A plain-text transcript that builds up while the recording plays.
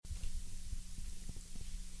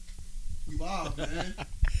We live, man.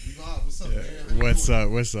 We live. What's up, man? How you What's doing? up?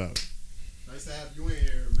 What's up? Nice to have you in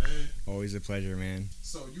here, man. Always a pleasure, man.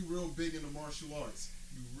 So you real big into martial arts.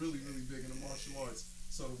 You really, really big into martial arts.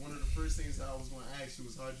 So one of the first things that I was going to ask you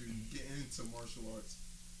was how'd you get into martial arts?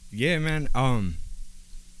 Yeah, man.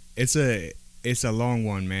 It's a long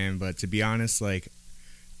one, man. But to be honest, like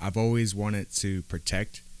I've always wanted to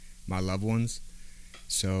protect my loved ones,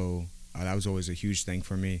 so that was always a huge thing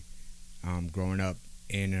for me. Growing up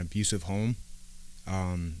in an abusive home,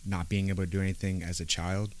 not being able to do anything as a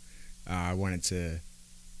child, I wanted to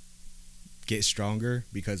get stronger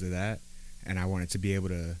because of that, and I wanted to be able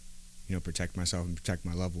to, protect myself and protect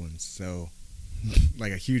my loved ones. So,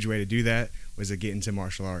 like a huge way to do that was to get into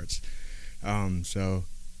martial arts. So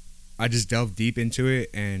I just delved deep into it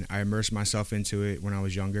and I immersed myself into it when I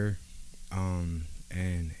was younger.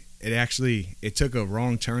 And it took a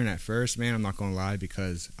wrong turn at first, man. I'm not gonna lie,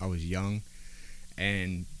 because I was young,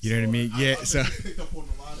 and you know what I mean. Yeah, so you picked up on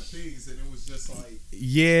a lot of things, and it was just like,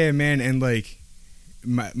 yeah, man, and like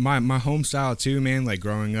my home style too, man. Like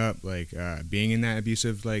growing up, like being in that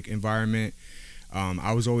abusive like environment,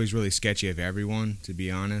 I was always really sketchy of everyone, to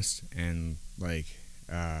be honest, and like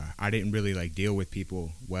I didn't really like deal with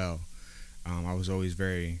people well. I was always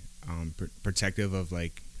very protective of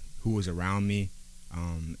like who was around me,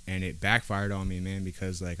 and it backfired on me, man,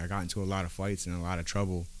 because like I got into a lot of fights and a lot of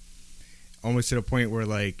trouble, almost to the point where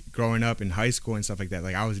like growing up in high school and stuff like that,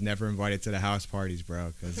 like I was never invited to the house parties,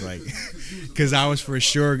 bro, because like because I was for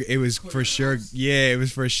sure it was for sure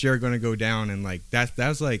gonna go down, and like that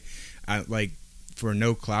was like like for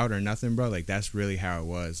no clout or nothing, bro, like that's really how it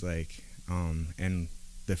was, like and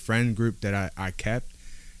the friend group that I kept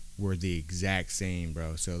were the exact same,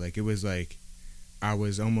 bro. So like it was like I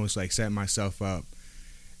was almost like setting myself up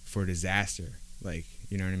for disaster, like,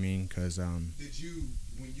 you know what I mean? Because did you,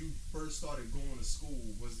 when you first started going to school,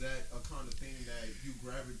 was that a kind of thing that you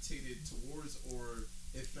gravitated towards, or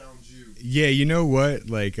it found you? Yeah, you know what?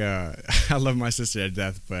 Like, I love my sister to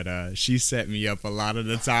death, but she set me up a lot of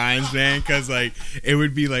the times, man. Because like it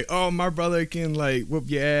would be like, oh, my brother can like whoop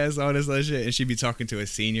your ass, all this other shit, and she'd be talking to a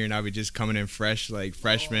senior, and I'd be just coming in fresh, like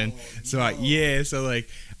freshman. So so like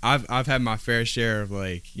I've had my fair share of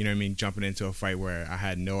like, you know what I mean, jumping into a fight where I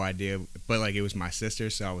had no idea, but like it was my sister,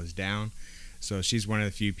 so I was down. So she's one of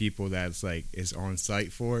the few people that's like is on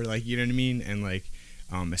site for, like, you know what I mean, and like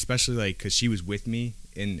especially like because she was with me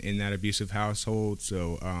in that abusive household,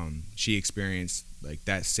 so she experienced like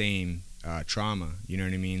that same trauma, you know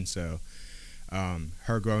what I mean. So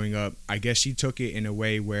her growing up, I guess she took it in a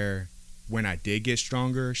way where when I did get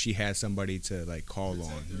stronger, she had somebody to like call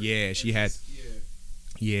on. Yeah, she had.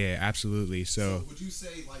 Yeah, absolutely. So would you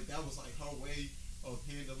say like that was like her way of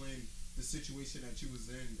handling the situation that you was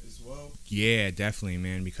in as well? Yeah, definitely,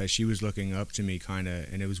 man, because she was looking up to me kind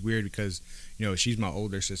of, and it was weird because, she's my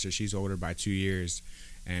older sister. She's older by 2 years,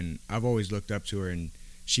 and I've always looked up to her, and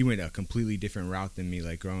she went a completely different route than me,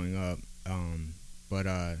 like growing up. But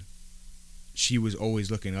she was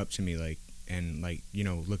always looking up to me, like, and like,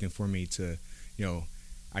 looking for me to,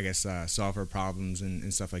 I guess solve her problems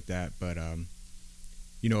and stuff like that. But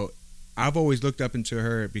I've always looked up into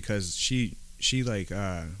her because she like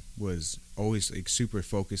was always like super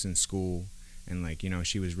focused in school, and like,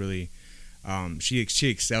 she was really she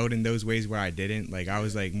excelled in those ways where I didn't. Like I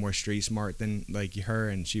was like more street smart than like her,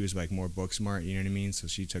 and she was like more book smart, you know what I mean? So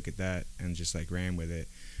she took it that and just like ran with it.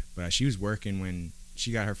 But she was working when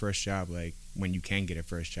she got her first job, like when you can get a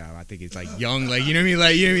first job. I think it's like young, like, you know what I mean?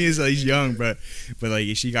 Like, you know what I mean? It's like young, but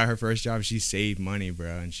like she got her first job, she saved money,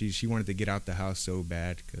 bro, and she wanted to get out the house so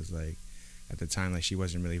bad because like at the time, like she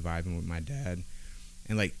wasn't really vibing with my dad.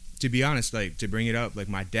 And like, to be honest, like to bring it up, like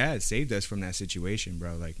my dad saved us from that situation,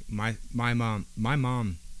 bro. Like my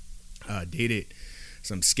mom dated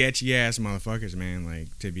some sketchy ass motherfuckers, man.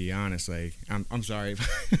 Like, to be honest, like I'm sorry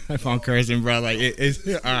if I'm cursing, bro. Like it's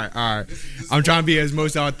all right. I'm trying to be as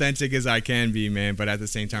most authentic as I can be, man, but at the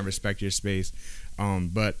same time respect your space.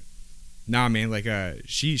 But nah, man, like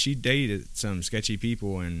she dated some sketchy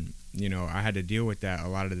people, and I had to deal with that a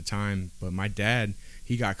lot of the time. But my dad,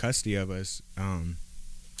 he got custody of us,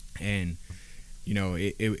 and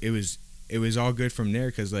it was all good from there,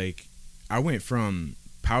 because like I went from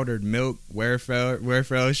powdered milk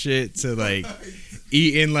Werfel shit to like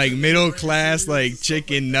eating like middle class like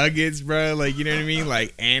chicken nuggets, bro, like, you know what I mean,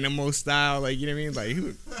 like animal style, like, you know what I mean, like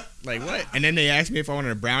who, like what? And then they asked me if I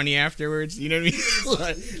wanted a brownie afterwards, you know what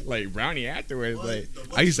I mean? like brownie afterwards, like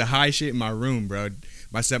I used to hide shit in my room, bro.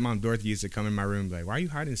 My stepmom Dorothy used to come in my room like, why are you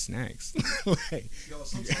hiding snacks? Like, yo,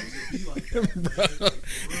 sometimes it be like that,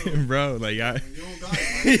 man. Bro, like I, when you don't got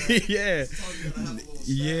it like that, yeah, sometimes you gotta have a little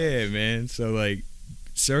yeah, man. So like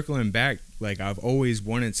circling back, like I've always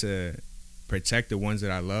wanted to protect the ones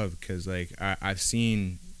that I love, because like I've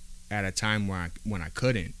seen at a time when I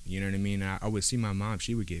couldn't, you know what I mean? I would see my mom,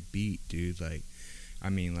 she would get beat, dude. Like, I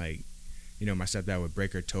mean, like, you know, my stepdad would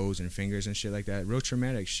break her toes and fingers and shit like that. Real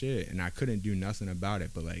traumatic shit. And I couldn't do nothing about it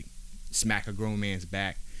but, like, smack a grown man's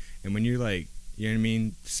back. And when you're, like, you know what I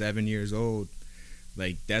mean, 7 years old,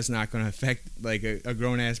 like, that's not going to affect, like, a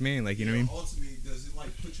grown-ass man. Like, you know what I mean? Ultimately, does it,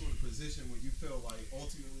 like, put you in a position where you feel, like,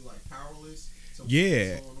 ultimately, like, powerless?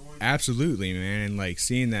 Yeah, absolutely, man. And, like,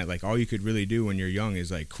 seeing that, like, all you could really do when you're young is,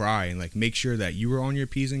 like, cry and, like, make sure that you were on your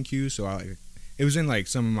P's and Q's. So, it was in like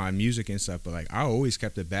some of my music and stuff, but like I always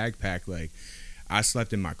kept a backpack. Like I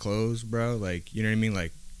slept in my clothes, bro. Like, you know what I mean?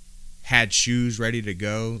 Like had shoes ready to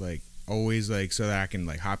go. Like always, like so that I can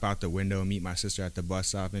like hop out the window and meet my sister at the bus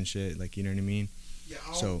stop and shit. Like, you know what I mean? Yeah.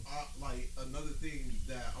 Like another thing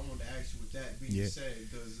that I wanted to ask you with that being said,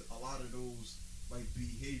 does a lot of those like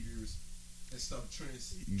behaviors and stuff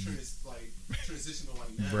transition to like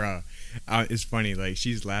now? Bro, it's funny. Like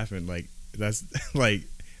she's laughing. Like that's like.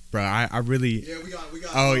 Bro, I really. Yeah, we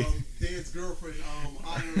got Dan's girlfriend,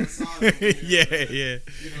 Ira Asada. Yeah.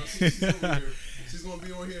 You know, she's over here. She's gonna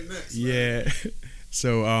be on here next. Yeah. Right?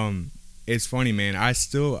 So it's funny, man. I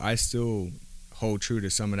still hold true to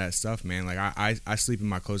some of that stuff, man. Like I sleep in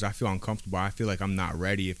my clothes. I feel uncomfortable. I feel like I'm not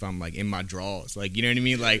ready if I'm like in my drawers. Like, you know what I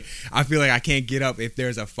mean? Like I feel like I can't get up if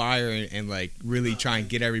there's a fire and like really try and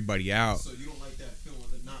get everybody out. So you don't like that feeling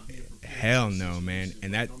of not being prepared? Hell no, man.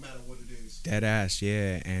 And that. No matter what it is. Dead ass,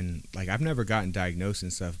 yeah. And like I've never gotten diagnosed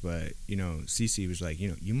and stuff, but you know, Cece was like, you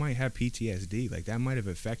know, you might have PTSD. Like that might have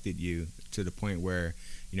affected you to the point where,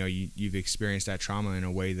 you know, you've experienced that trauma in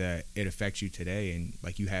a way that it affects you today, and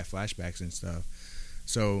like you have flashbacks and stuff.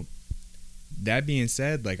 So that being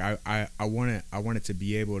said, like I wanted to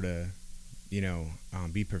be able to, you know,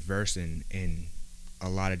 be perverse in a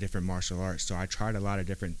lot of different martial arts. So I tried a lot of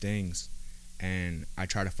different things, and I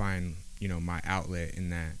try to find, you know, my outlet in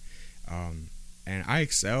that. And I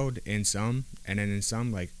excelled in some, and then in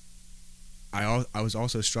some, like I was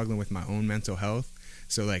also struggling with my own mental health.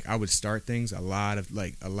 So like I would start things, a lot of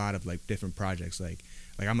different projects. Like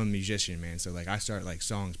I'm a musician, man. So like I start like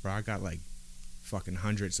songs, bro. I got like fucking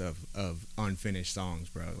hundreds of unfinished songs,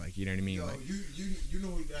 bro. Like, you know what I mean? Yo, like you know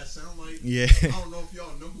who that sound like? Yeah. I don't know if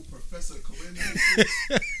y'all know who Professor Kalender is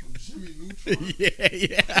from Jimmy Neutron.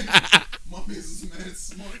 Yeah. My man's is mad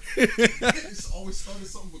smart. He's always started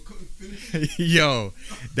something but couldn't finish it. Yo,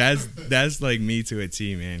 that's like me to a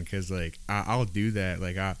T, man. Cause like I'll do that.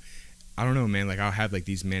 Like I don't know, man. Like I'll have like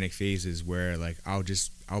these manic phases where like I'll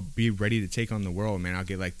be ready to take on the world, man. I'll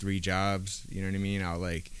get like 3 jobs. You know what I mean? I'll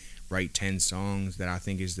like write 10 songs that I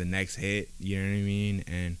think is the next hit. You know what I mean?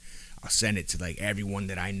 And I'll send it to like everyone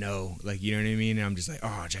that I know. Like, you know what I mean? And I'm just like,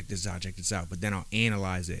 oh, check this out. But then I'll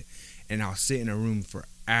analyze it, and I'll sit in a room for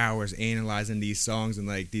hours analyzing these songs and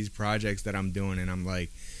like these projects that I'm doing, and I'm like,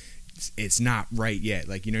 it's not right yet.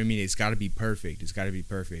 Like, you know what I mean? It's got to be perfect.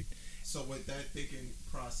 So with that thinking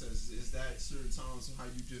process, is that certain times how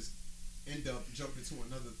you just end up jumping to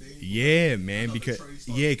another thing? Yeah, man. Because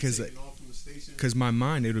my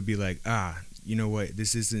mind, it would be like, you know what?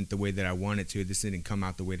 This isn't the way that I wanted to. This didn't come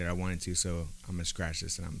out the way that I wanted to. So I'm gonna scratch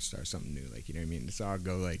this and I'm gonna start something new. Like, you know what I mean? So I'll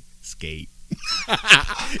go like skate.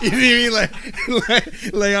 You know what I mean?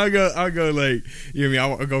 Like I'll go like, you know what I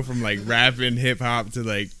mean? I'll go from like rapping, hip hop to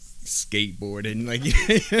like skateboarding. Like, you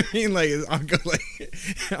know what I mean? Like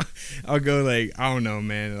I'll go like I don't know,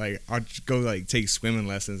 man. Like I'll just go like take swimming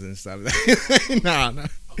lessons and stuff. Nah.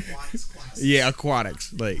 Aquatics classes. Yeah,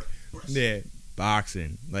 aquatics. Like yeah,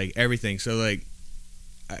 boxing, like everything. So like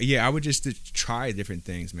yeah, I would just try different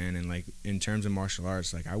things, man. And like in terms of martial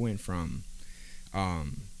arts, like I went from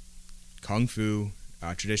kung fu,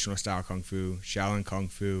 traditional style kung fu, Shaolin kung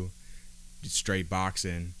fu, straight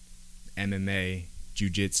boxing, MMA,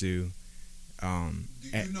 jiu-jitsu. Do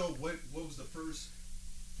you know what was the first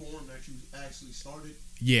form that you actually started?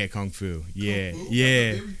 Yeah, kung fu. Yeah, kung fu?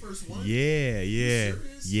 yeah, the very first one?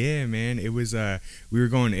 Yeah, man. It was we were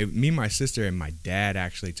going. Me, my sister, and my dad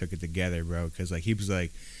actually took it together, bro. Because like he was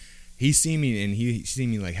like, he seen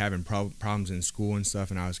me like having problems in school and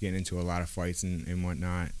stuff, and I was getting into a lot of fights and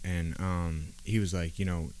whatnot. And he was like, you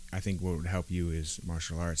know, I think what would help you is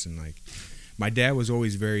martial arts. And like, my dad was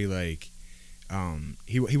always very like,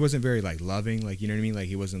 he wasn't very like loving, like, you know what I mean? Like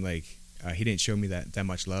he wasn't like. He didn't show me that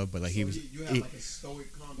much love, but like you had like a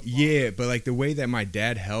stoic kind of yeah, but like the way that my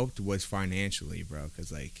dad helped was financially, bro.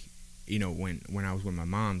 Because like, you know, when I was with my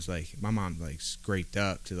mom like scraped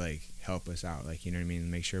up to like help us out, like, you know what I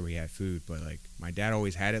mean, make sure we had food. But like my dad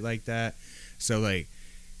always had it like that, so like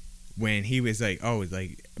when he was like, oh,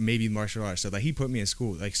 like maybe martial arts. So like he put me in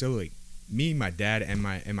school. Like so like me, my dad, and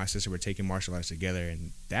my sister were taking martial arts together,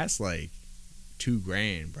 and that's like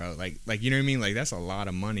 $2,000, bro. Like you know what I mean? Like that's a lot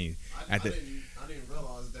of money. I didn't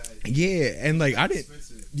realize that. Yeah, and like I didn't.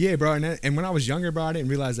 Expensive. Yeah, bro. And when I was younger, bro, I didn't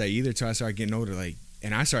realize that either till I started getting older. Like,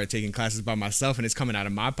 and I started taking classes by myself, and it's coming out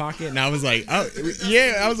of my pocket. And I was like, oh,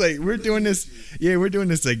 yeah. I was like, we're doing this. Yeah, we're doing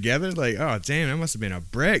this together. Like, oh, damn, that must have been a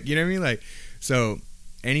brick. You know what I mean? Like, so,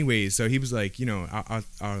 anyways, so he was like, you know,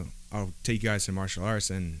 I'll take you guys to martial arts.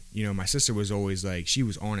 And you know, my sister was always like, she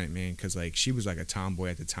was on it, man, because like she was like a tomboy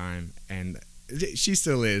at the time, and she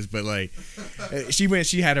still is, but like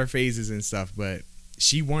she had her phases and stuff, but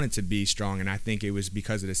she wanted to be strong, and I think it was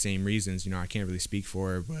because of the same reasons. You know, I can't really speak for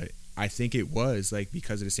her, but I think it was like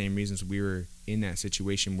because of the same reasons we were in that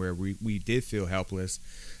situation where we did feel helpless.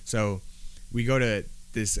 So we go to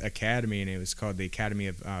this academy, and it was called the Academy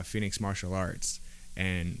of Phoenix Martial Arts,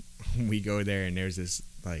 and we go there, and there's this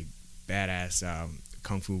like badass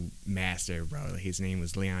kung fu master, bro. His name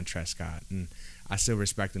was Leon Trescott, and I still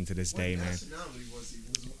respect him to this day, man. What nationality was he?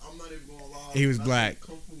 I'm not even gonna lie. He was black.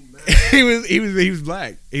 Kung Fu master. he was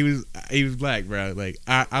black. He was black, bro. Like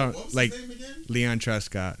I don't what was like his name again? Leon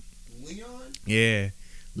Trescott. Leon. Yeah,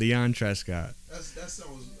 Leon Trescott. That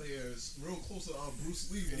sounds it's real close to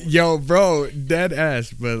Bruce Lee. Yo, bro, dead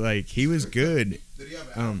ass, but like he was good. Did he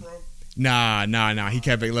have an afro? Nah. He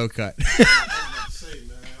kept it low cut. I was about to say,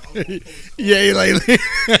 man. I was gonna Yeah, he like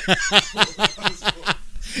post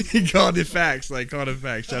he called it facts. Like called it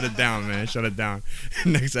facts. Shut it down, man. Shut it down.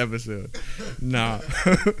 Next episode. Nah.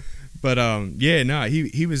 But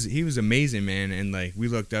he was amazing, man, and like we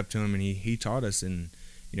looked up to him, and he taught us, and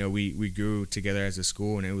you know we grew together as a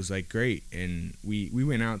school, and it was like great. And we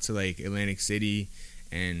went out to like Atlantic City,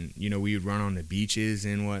 and you know we would run on the beaches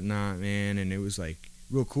and whatnot, man, and it was like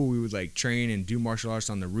real cool. We would like train and do martial arts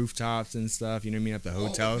on the rooftops and stuff, you know what I mean, at the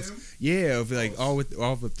hotels. Yeah, like all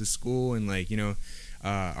with the school, and like, you know,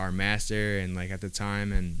 our master, and like at the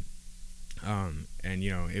time, and you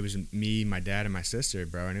know, it was me, my dad, and my sister,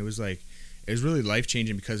 bro, and it was really life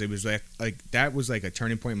changing, because it was like that was like a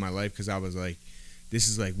turning point in my life, because I was like, this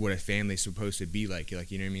is like what a family's supposed to be like, you know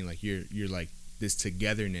what I mean, like you're like this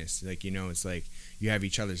togetherness, like, you know, it's like you have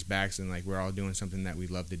each other's backs, and like we're all doing something that we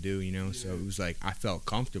love to do, you know. Yeah. So it was like I felt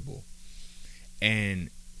comfortable, and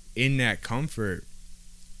in that comfort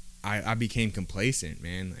I became complacent,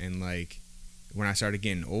 man, and like when I started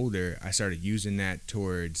getting older, I started using that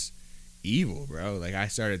towards evil, bro. Like I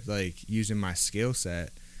started like using my skill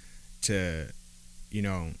set to, you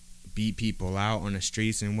know, beat people out on the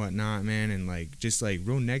streets and whatnot, man, and like just like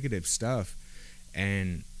real negative stuff.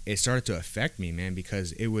 And it started to affect me, man,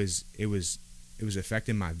 because it was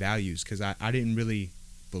affecting my values, because I didn't really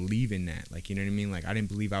believe in that, like, you know what I mean, like I didn't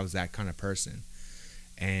believe I was that kind of person,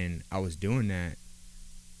 and I was doing that,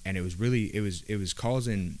 and it was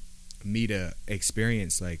causing me to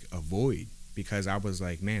experience like a void, because I was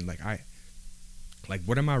like, man, like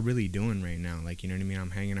what am I really doing right now, like, you know what I mean,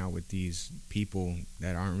 I'm hanging out with these people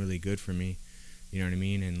that aren't really good for me, you know what I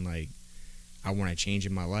mean, and like I want to change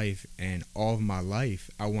in my life, and all of my life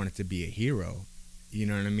I wanted to be a hero, you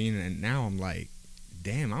know what I mean, and now I'm like,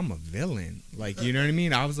 damn, I'm a villain, like, you know what I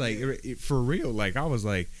mean, I was like, for real, like I was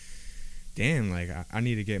like, damn, like I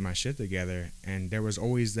need to get my shit together. And there was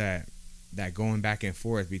always that going back and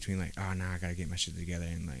forth between like, oh, nah, I gotta get my shit together,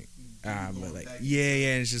 and like, but like,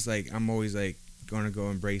 yeah, it's just like I'm always like gonna go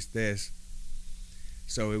embrace this.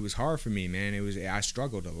 So it was hard for me, man. I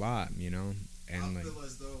struggled a lot, you know, and I feel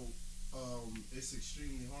as though it's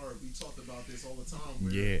extremely hard. We talked about this all the time.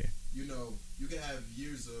 Where, yeah. You know, you can have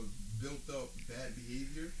years of built up bad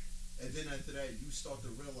behavior, and then after that, you start to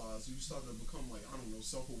realize, you start to become like, I don't know,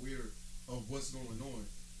 self-aware of what's going on.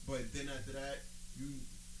 But then after that,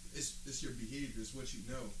 it's your behavior, it's what you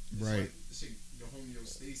know. It's right. Like, it's your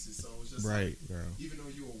homeostasis. So it's just right, like, bro. Even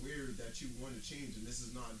though you're aware that you want to change and this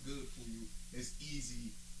is not good for you, it's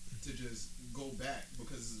easy to just go back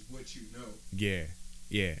because it's what you know.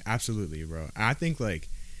 Yeah, absolutely, bro. I think like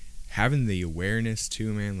having the awareness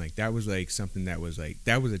too, man, like that was like something that was a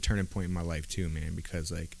turning point in my life too, man,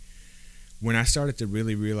 because like when I started to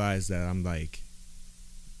really realize that I'm like,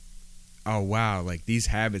 oh wow, like these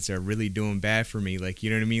habits are really doing bad for me, like, you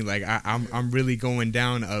know what I mean, like I'm really going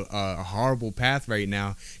down a horrible path right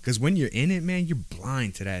now, because when you're in it, man, you're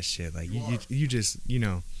blind to that shit, like you just, you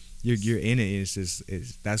know, you're in it,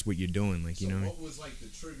 and that's what you're doing, like, you know. What was like the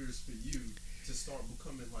triggers for you to start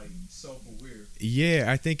becoming like self-aware? Yeah,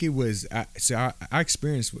 I think it was I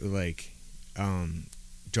experienced like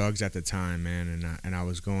drugs at the time, man, and I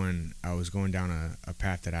was going down a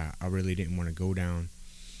path that I really didn't want to go down,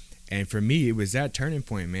 And for me, it was that turning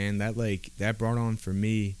point, man. That brought on for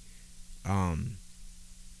me, in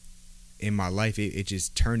my life, it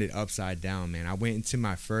just turned it upside down, man. I went into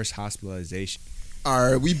my first hospitalization.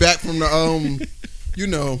 All right, we back from the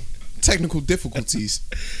technical difficulties.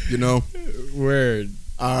 Word.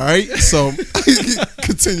 All right, so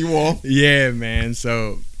continue on. Yeah, man.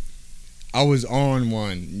 So I was on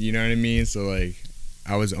one. You know what I mean? So like,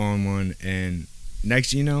 I was on one, and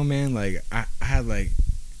next, man, like I had like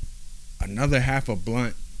another half a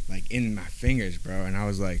blunt like in my fingers, bro, and I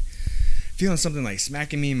was like feeling something like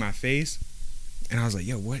smacking me in my face, and I was like,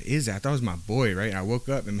 yo, what is that? I thought it was my boy, right? And I woke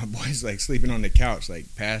up and my boy's like sleeping on the couch,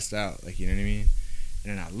 like passed out, like, you know what I mean?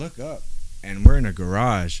 And then I look up and we're in a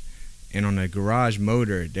garage, and on the garage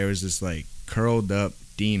motor there was this like curled up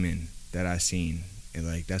demon that I seen, and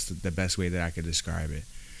like that's the best way that I could describe it.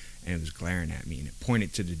 And it was glaring at me, and it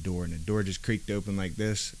pointed to the door, and the door just creaked open like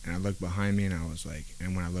this, and I looked behind me, and I was like,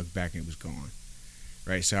 and when I looked back, it was gone,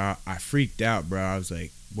 right? So I freaked out, bro. I was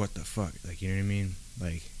like, what the fuck? Like, you know what I mean?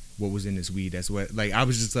 Like, what was in this weed? That's what, like, I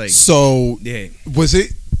was just like, so yeah. Was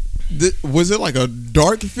it like a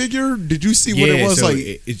dark figure? Did you see what it was? So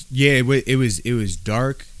like, it was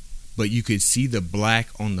dark, but you could see the black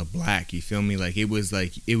on the black. You feel me? Like, it was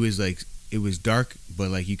dark, but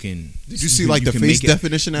like you can. Did you see like the face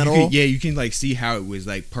definition at all? Yeah, you can like see how it was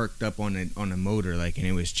like perked up on a motor, like, and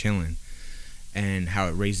it was chilling, and how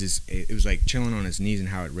it raises. It was like chilling on its knees, and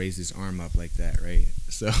how it raised its arm up like that, right?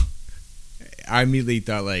 So I immediately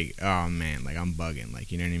thought like, oh man, like I'm bugging,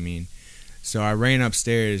 like, you know what I mean? So I ran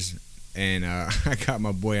upstairs and I got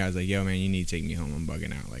my boy. I was like, yo man, you need to take me home. I'm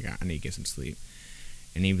bugging out. Like I need to get some sleep.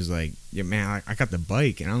 And he was like, yeah, man, I got the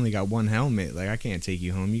bike and I only got one helmet. Like, I can't take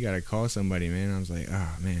you home. You got to call somebody, man. I was like,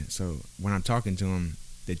 oh, man. So when I'm talking to him,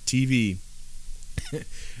 the TV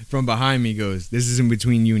from behind me goes, this isn't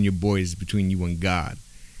between you and your boys. It's between you and God.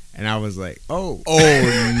 And I was like, oh.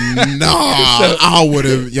 Nah. I would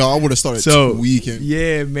have started tweaking.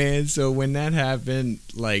 Yeah, man. So when that happened,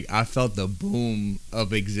 like, I felt the boom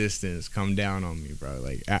of existence come down on me, bro.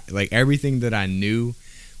 Like everything that I knew,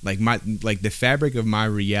 like the fabric of my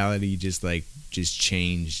reality just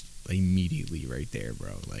changed immediately right there,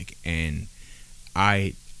 bro. Like, and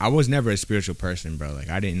I was never a spiritual person, bro. Like,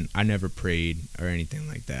 I never prayed or anything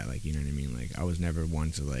like that. Like, you know what I mean? Like, I was never one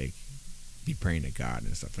to like be praying to God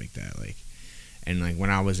and stuff like that. Like, and like when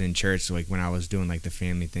I was in church, like when I was doing like the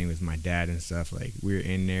family thing with my dad and stuff, like we were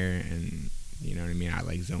in there, and you know what I mean? I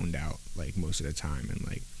like zoned out like most of the time, and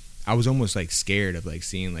like I was almost like scared of like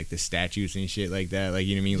seeing like the statues and shit like that, like,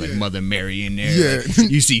 you know what I mean, like Mother Mary in there. Yeah,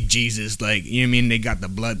 like, you see Jesus, like, you know what I mean, they got the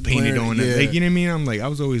blood painted on it, like, you know what I mean. I'm like, I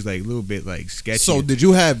was always like a little bit like sketchy. So did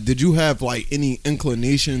you have like any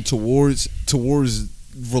inclination towards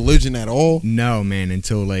religion at all? No, man,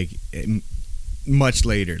 until like much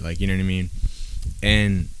later, like, you know what I mean.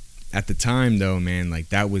 And at the time though, man, like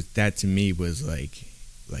that to me was like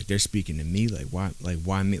they're speaking to me, like why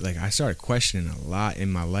me? Like I started questioning a lot in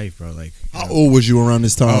my life, bro. Like, how old was you around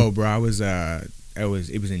this time? Oh, bro, it was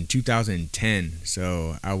in 2010,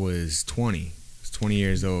 so I was 20. I was 20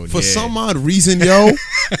 years old. For some odd reason, yo,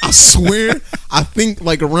 I swear, I think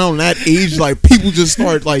like around that age, like people just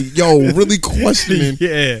start like, yo, really questioning.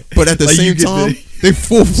 Yeah. But at the like same time, they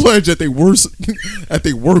full fledged at their worst.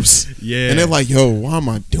 Yeah. And they're like, yo, why am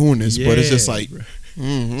I doing this? Yeah, but it's just like,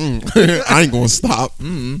 I ain't gonna stop.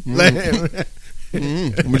 I'm gonna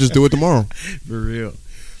just do it tomorrow. For real.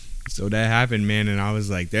 So that happened, man, and I was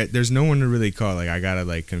like, there's no one to really call. Like, I gotta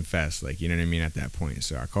like confess, like, you know what I mean, at that point.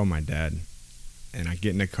 So I called my dad, and I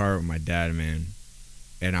get in the car with my dad, man,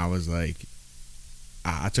 and I was like,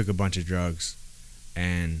 I took a bunch of drugs,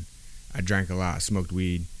 and I drank a lot, smoked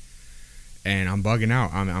weed, and I'm bugging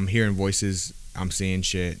out. I'm hearing voices, I'm seeing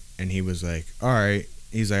shit, and he was like, all right.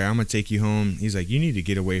 He's like, I'm going to take you home. He's like, you need to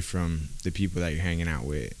get away from the people that you're hanging out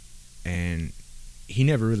with. And he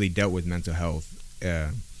never really dealt with mental health.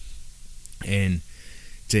 And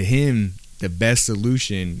to him, the best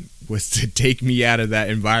solution was to take me out of that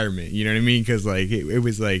environment. You know what I mean? Because like it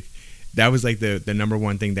was like, that was like the number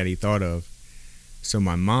one thing that he thought of. So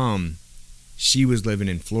my mom, she was living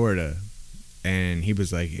in Florida. And he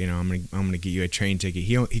was like, you know, I'm gonna get you a train ticket.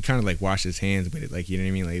 He kind of like washed his hands with it. Like, you know what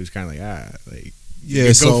I mean? Like, he was kind of like, like,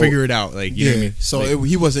 yeah, go figure it out. Like, you know what I mean? So like,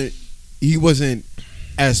 he wasn't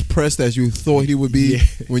as pressed as you thought he would be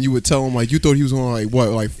when you would tell him, like, you thought he was gonna like what,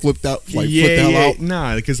 like flip the hell out.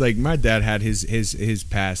 Nah, because like my dad had his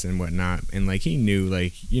past and whatnot, and like he knew,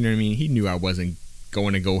 like, you know what I mean. He knew I wasn't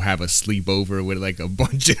going to go have a sleepover with like a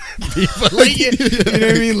bunch of people. Like, you know what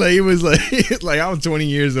I mean? Like, it was like like I was 20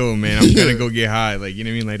 years old, man. I'm gonna go get high. Like, you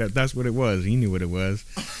know what I mean? Like that's what it was. He knew what it was.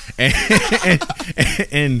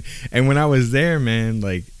 and, and when I was there, man,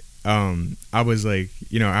 like I was like,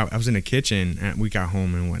 you know, I was in the kitchen and we got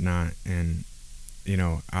home and whatnot, and you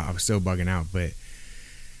know, I was still bugging out, but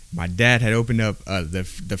my dad had opened up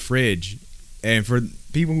the fridge, and for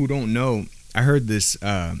people who don't know, I heard this.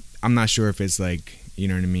 I'm not sure if it's like, you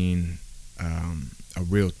know what I mean, a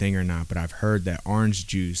real thing or not, but I've heard that orange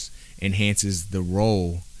juice enhances the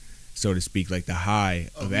roll, so to speak, like the high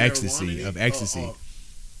of ecstasy.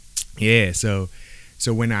 Yeah, so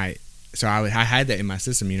when I had that in my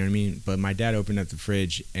system, you know what I mean? But my dad opened up the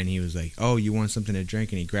fridge and he was like, "Oh, you want something to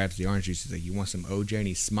drink?" And he grabs the orange juice. He's like, "You want some OJ?" And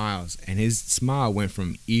he smiles, and his smile went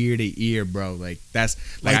from ear to ear, bro. Like that's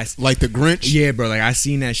like the Grinch. Yeah, bro. Like I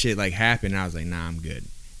seen that shit like happen. And I was like, "Nah, I'm good."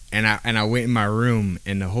 And I went in my room,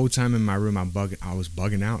 and the whole time in my room, I was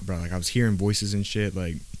bugging out, bro. Like I was hearing voices and shit,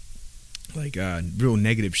 like real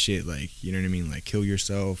negative shit, like, you know what I mean, like kill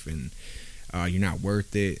yourself and you're not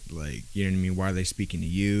worth it, like, you know what I mean, why are they speaking to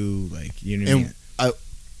you, like, you know what I mean?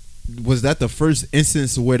 Was that the first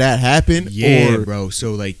instance where that happened? Yeah, bro.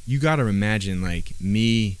 So like you gotta imagine like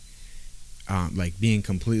me like being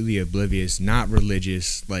completely oblivious, not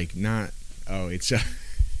religious, like not it's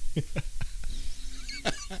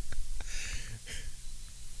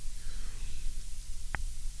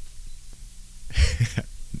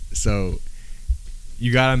so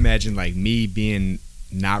you gotta imagine like me being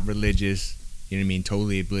not religious, you know what I mean,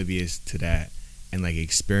 totally oblivious to that, and like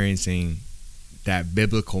experiencing that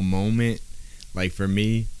biblical moment, like for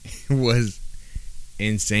me was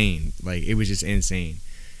insane. Like it was just insane.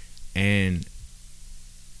 And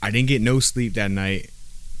I didn't get no sleep that night.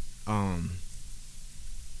 I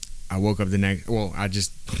woke up I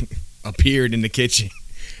just appeared in the kitchen.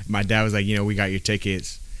 My dad was like, you know, we got your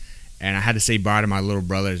tickets. And I had to say bye to my little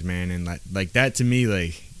brothers, man. And like that to me,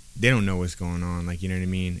 like, they don't know what's going on. Like, you know what I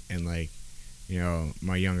mean? And like, you know,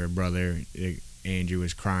 my younger brother, Andrew,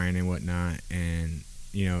 was crying and whatnot. And,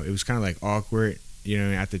 you know, it was kind of like awkward, you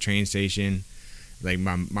know, at the train station. Like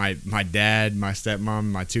my dad, my stepmom,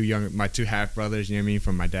 my two half brothers, you know what I mean,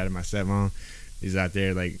 from my dad and my stepmom, is out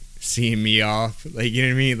there like seeing me off. Like, you know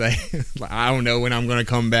what I mean? Like I don't know when I'm gonna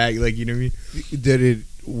come back. Like, you know what I mean?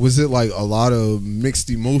 Was it like a lot of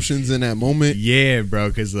mixed emotions in that moment? Yeah, bro,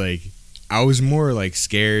 because like I was more like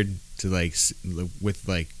scared to like with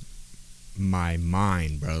like my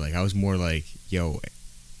mind, bro. Like I was more like, yo,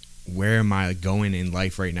 where am I going in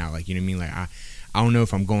life right now? Like, you know what I mean? Like I don't know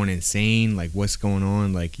if I'm going insane. Like, what's going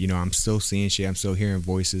on? Like, you know, I'm still seeing shit. I'm still hearing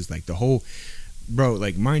voices. Like the whole, bro.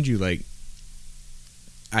 Like, mind you, like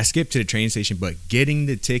I skipped to the train station, but getting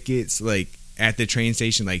the tickets, like at the train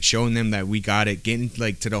station, like showing them that we got it, getting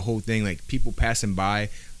like to the whole thing, like people passing by,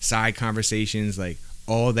 side conversations, like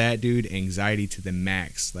all that, dude, anxiety to the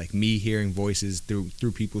max. Like me hearing voices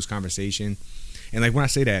through people's conversation. And like when I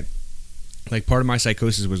say that, like part of my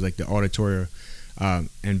psychosis was like the auditory and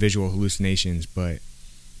visual hallucinations. But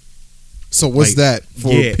so what's like, that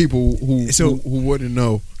for people who wouldn't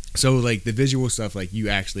know? So like the visual stuff, like you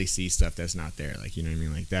actually see stuff that's not there. Like, you know what I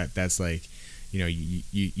mean? Like that's like, you know,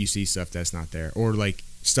 you see stuff that's not there, or like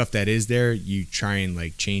stuff that is there, you try and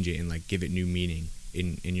like change it and like give it new meaning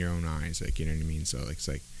in your own eyes. Like, you know what I mean? So it's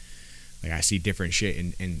like I see different shit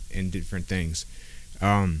in different things.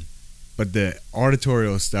 But the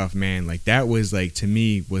auditorial stuff, man, like that was like, to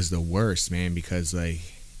me, was the worst, man, because like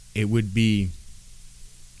it would be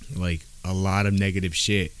like a lot of negative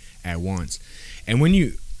shit at once. And when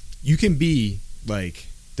you can be like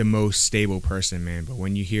the most stable person, man, but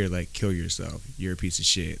when you hear like kill yourself, you're a piece of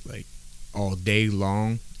shit, like all day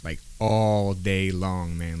long,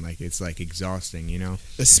 man, like it's like exhausting, you know,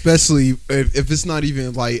 especially if it's not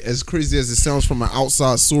even like as crazy as it sounds from an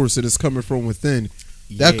outside source that is coming from within.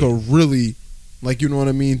 That could really, like, you know what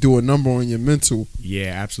I mean, do a number on your mental. Yeah,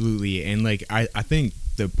 absolutely. And like I think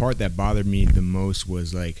the part that bothered me the most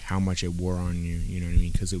was like how much it wore on you, you know what I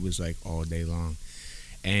mean, because it was like all day long.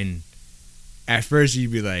 And at first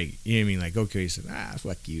you'd be like, you know what I mean, like, okay, so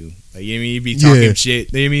fuck you, like, you know what I mean, you'd be talking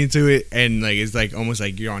shit, you know what I mean, to it, and like it's like almost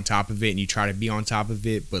like you're on top of it and you try to be on top of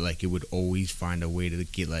it, but like it would always find a way to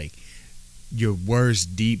get like your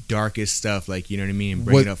worst, deep, darkest stuff, like, you know what I mean, and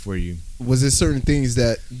bring it up for you. Was it certain things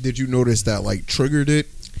that did you notice that like triggered it?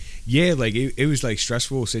 Yeah, like it was like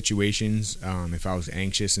stressful situations. If I was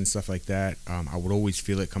anxious and stuff like that, I would always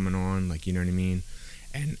feel it coming on, like, you know what I mean,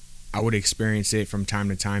 and I would experience it from time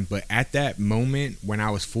to time. But at that moment when I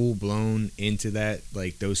was full blown into that,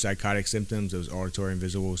 like those psychotic symptoms, those auditory and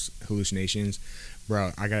visual hallucinations,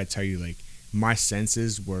 bro, I gotta tell you, like my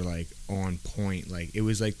senses were like on point. Like it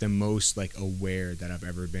was like the most like aware that I've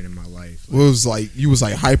ever been in my life. Like, Well, it was like you was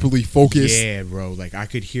like hyperly focused. yeah, bro. Like I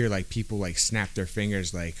could hear like people like snap their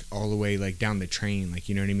fingers like all the way like down the train. Like,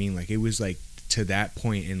 you know what I mean? Like it was like to that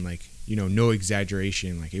point, and like, you know, no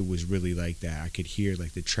exaggeration. Like it was really like that. I could hear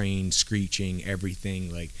like the train screeching,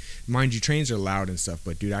 everything. Like, mind you, trains are loud and stuff,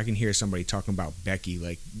 but dude, I can hear somebody talking about Becky.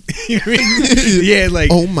 Like, you know what I mean? Yeah,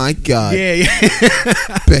 like, Oh my God. yeah,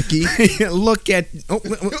 Becky. Look at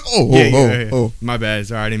my bad.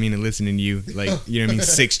 Sorry, I didn't mean to listen to you. Like, you know what I mean?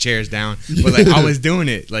 6 chairs down, but like I was doing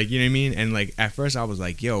it. Like, you know what I mean? And like at first I was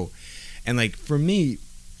like, yo, and like for me,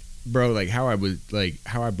 bro, like how I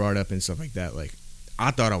brought up and stuff like that. Like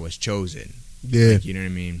I thought I was chosen. Yeah. Like, you know what I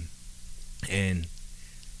mean? And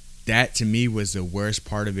that to me was the worst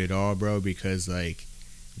part of it all, bro, because like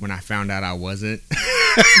when I found out I wasn't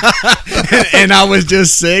and I was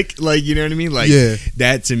just sick, like, you know what I mean? Like, Yeah.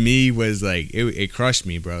 that to me was like it crushed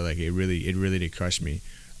me, bro. Like it really did crush me.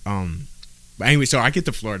 But anyway, so I get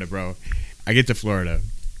to Florida, bro. It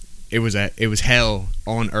was hell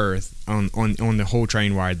on earth on the whole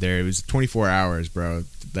train ride there. It was 24 hours, bro,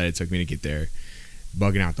 that it took me to get there.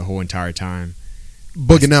 Bugging out the whole entire time.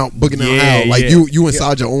 Bugging out Yeah, how? Like yeah. you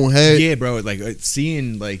inside your own head? Yeah, bro. Like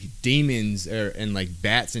seeing like demons and like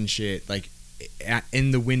bats and shit like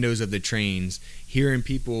in the windows of the trains, hearing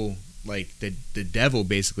people like the devil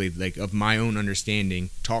basically, like of my own understanding,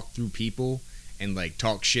 talk through people and like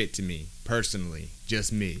talk shit to me personally,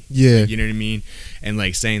 just me. Yeah. Like, you know what I mean? And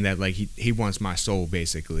like saying that like he wants my soul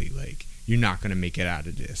basically. Like, you're not gonna make it out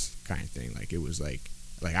of this kind of thing. Like it was like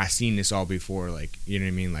I've seen this all before, like, you know what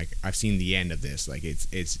I mean? Like I've seen the end of this. Like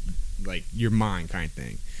it's like you're mine kind of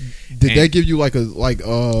thing. Did that give you like a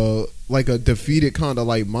defeated kind of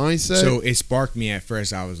like mindset? So it sparked me at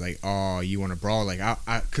first. I was like, oh, you want to brawl? Like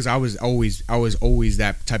because I was always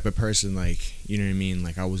that type of person. Like, you know what I mean?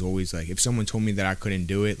 Like I was always like, if someone told me that I couldn't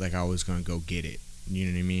do it, like I was gonna go get it. You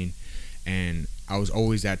know what I mean? And I was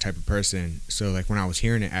always that type of person. So like when I was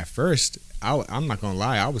hearing it at first, I'm not gonna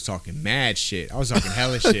lie, I was talking mad shit. I was talking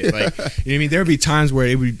hella shit. Like, you know what I mean? There would be times where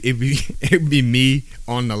it would be me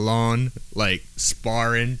on the lawn, like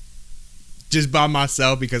sparring, just by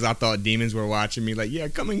myself because I thought demons were watching me. Like, yeah,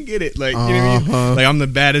 come and get it. Like, you know what I mean? Like I'm the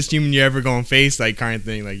baddest human you're ever gonna face. Like kind of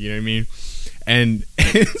thing. Like, you know what I mean?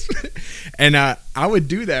 And I would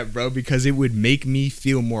do that, bro, because it would make me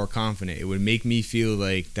feel more confident. It would make me feel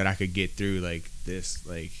like that I could get through like this,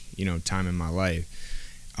 like, you know, time in my life.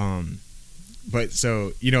 But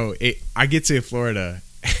so, you know, I get to Florida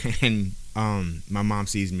and my mom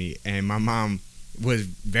sees me, and my mom was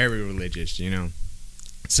very religious, you know.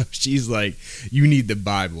 So she's like, you need the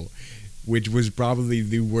Bible, which was probably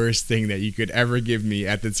the worst thing that you could ever give me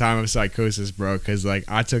at the time of psychosis, bro. Because like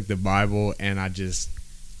I took the Bible and I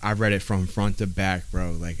read it from front to back,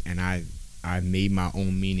 bro. Like, and I made my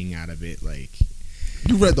own meaning out of it. Like,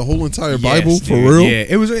 you read the whole entire yes, Bible dude, for real? Yeah,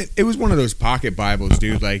 it was one of those pocket Bibles,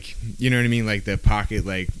 dude. Like, you know what I mean? Like the pocket,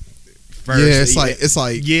 like first. Yeah, it's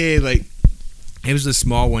like yeah, like it was the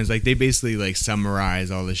small ones. Like they basically like summarize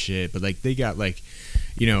all the shit, but like they got like,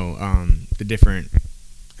 you know, the different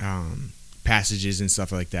passages and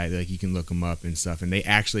stuff like that. Like you can look them up and stuff. And they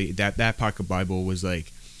actually that pocket Bible was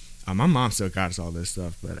like, my mom still got us all this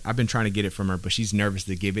stuff, but I've been trying to get it from her, but she's nervous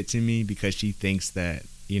to give it to me because she thinks that,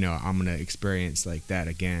 you know, I'm gonna experience like that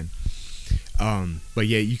again. But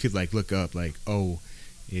yeah, you could like look up like, oh,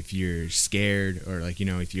 if you're scared, or like, you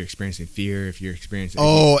know, if you're experiencing fear, if you're experiencing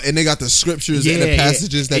and they got the scriptures and the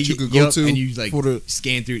passages that you could go to, and you like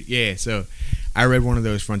scan through. Yeah, so I read one of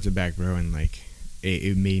those front to back, bro, and like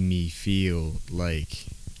it made me feel like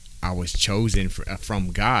I was chosen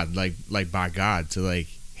from God, like by God to like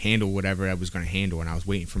handle whatever I was gonna handle, and I was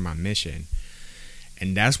waiting for my mission.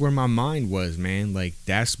 And that's where my mind was, man. Like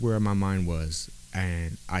that's where my mind was.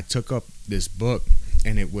 And I took up this book,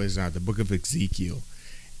 and it was the book of Ezekiel.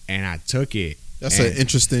 And I took it. That's an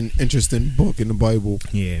interesting book in the Bible.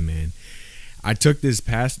 Yeah, man. I took this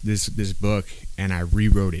book and I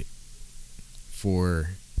rewrote it for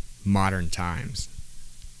modern times.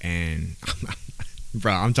 And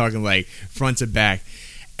bro, I'm talking like front to back.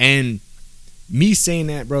 And me saying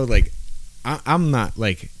that, bro, like I'm not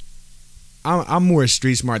like I'm more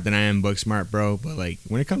street smart than I am book smart, bro. But like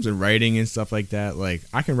when it comes to writing and stuff like that, like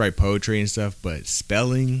I can write poetry and stuff, but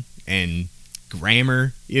spelling and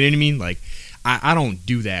grammar, you know what I mean? Like I don't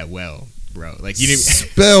do that well, bro. Like you didn't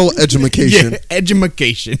spell edumacation. Yeah,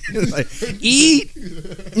 edumacation. Like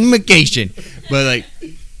edumacation. But like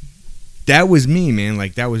that was me, man.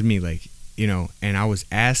 Like that was me, like, you know, and I was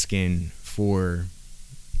asking for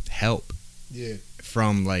help. Yeah.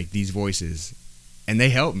 From like these voices, and they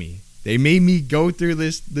helped me. They made me go through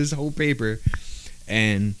this whole paper,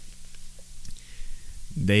 and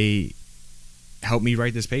they helped me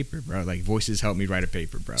write this paper, bro. Like, voices helped me write a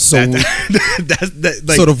paper, bro. So that's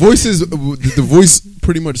like, so the voice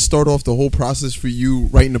pretty much start off the whole process for you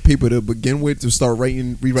writing the paper to begin with, to start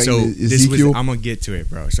rewriting Ezekiel. I'm gonna get to it,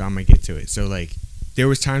 bro. So I'm gonna get to it. So like, there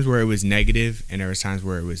was times where it was negative, and there was times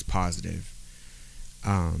where it was positive.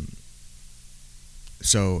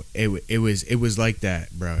 So it was like that,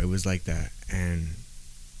 bro. It was like that, and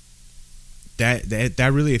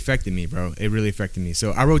that really affected me, bro. It really affected me.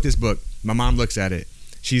 So I wrote this book. My mom looks at it.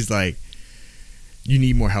 She's like, "You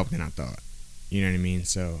need more help than I thought." You know what I mean?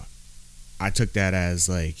 So I took that as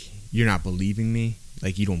like, you're not believing me.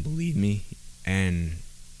 Like, you don't believe me, and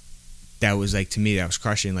that was like, to me, that was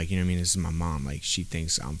crushing. Like, you know what I mean? This is my mom. Like, she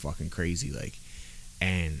thinks I'm fucking crazy. Like,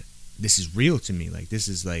 and this is real to me. Like, this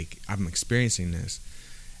is like, I'm experiencing this.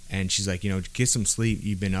 And she's like, you know, get some sleep.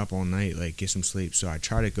 You've been up all night. Like, get some sleep. So I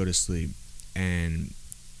try to go to sleep. And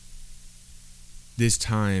this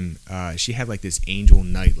time, she had like this angel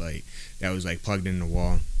nightlight that was like plugged in the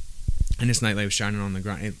wall. And this nightlight was shining on the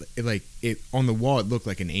ground. It on the wall, it looked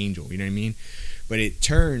like an angel. You know what I mean? But it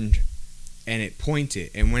turned and it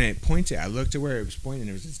pointed. And when it pointed, I looked to where it was pointing.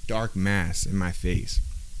 There was this dark mass in my face.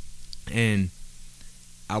 And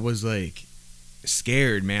I was like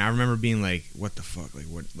scared, man. I remember being like, what the fuck? Like,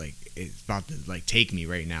 what? Like, it's about to like take me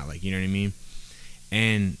right now. Like, you know what I mean?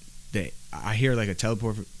 And I hear like a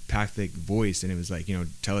telepathic voice, and it was like, you know,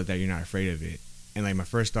 tell it that you're not afraid of it. And like, my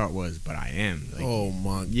first thought was, but I am. Like, oh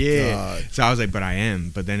my God. God. So I was like, but I am.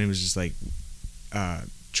 But then it was just like,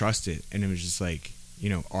 trust it. And it was just like, you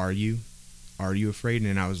know, are you afraid?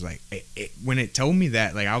 And I was like, when it told me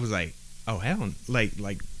that, like, I was like, oh hell, like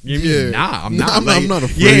you mean, nah, I'm not. I'm not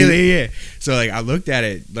afraid. Yeah. So like, I looked at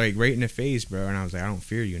it like right in the face, bro, and I was like, I don't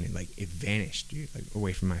fear you, and it vanished, dude, like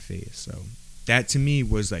away from my face. So that to me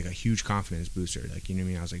was like a huge confidence booster. Like, you know what I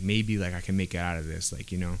mean? I was like, maybe like I can make it out of this,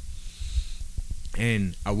 like, you know.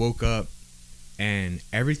 And I woke up, and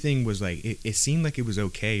everything was like, it seemed like it was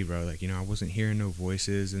okay, bro. Like, you know, I wasn't hearing no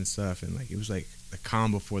voices and stuff, and like, it was like the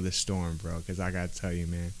calm before the storm, bro. Because I gotta tell you,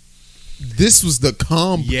 man, this was the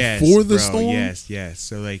calm before the storm? Yes.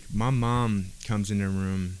 So like, my mom comes in the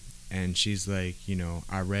room, and she's like, you know,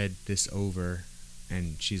 I read this over,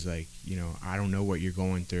 and she's like, you know, I don't know what you're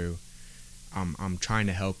going through. I'm trying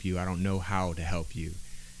to help you. I don't know how to help you.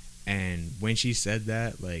 And when she said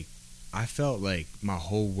that, like, I felt like my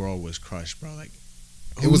whole world was crushed, bro. Like,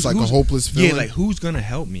 it was like a hopeless feeling. Yeah, like, who's gonna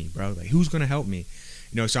help me, bro? Like, who's gonna help me?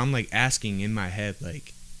 You know, so I'm like asking in my head,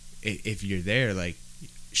 like, if you're there, like,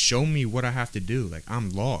 show me what I have to do. Like, I'm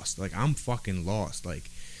lost. Like, I'm fucking lost. Like,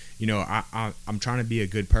 you know, I'm trying to be a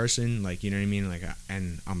good person. Like, you know what I mean? Like,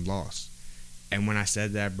 and I'm lost. And when I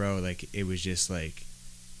said that, bro, like, it was just like,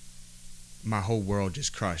 my whole world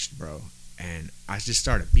just crushed, bro. And I just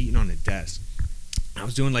started beating on the desk. I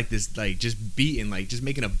was doing like this, like, just beating, like, just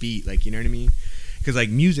making a beat, like, you know what I mean? Because like,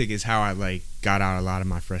 music is how I like got out a lot of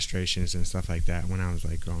my frustrations and stuff like that when I was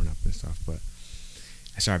like growing up and stuff. But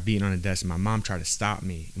I started beating on the desk, and my mom tried to stop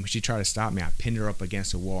me. And when she tried to stop me, I pinned her up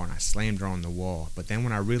against a wall, and I slammed her on the wall. But then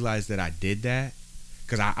when I realized that I did that,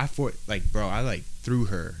 because I thought, like, bro, I like threw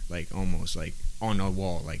her like almost like on the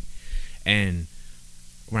wall, like, and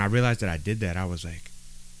when I realized that I did that, I was like,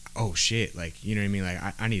 oh shit, like, you know what I mean?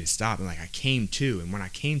 Like, I need to stop. And like, I came to, and when I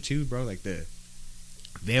came to, bro, like, the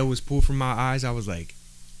veil was pulled from my eyes. I was like,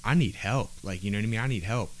 I need help. Like, you know what I mean? I need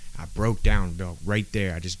help. I broke down, bro, right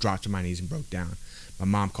there. I just dropped to my knees and broke down. My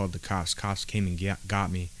mom called the cops. Cops came and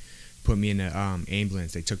got me, put me in the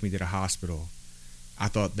ambulance. They took me to the hospital. I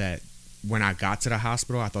thought that when I got to the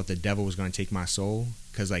hospital, I thought the devil was going to take my soul.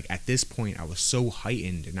 Because like, at this point, I was so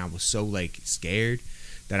heightened, and I was so like scared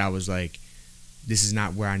that I was like, this is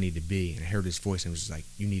not where I need to be. And I heard his voice, and it was just like,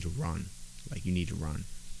 you need to run. Like, you need to run.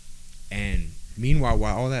 And meanwhile,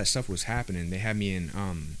 while all that stuff was happening, they had me in,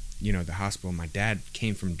 you know, the hospital. My dad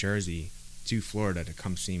came from Jersey to Florida to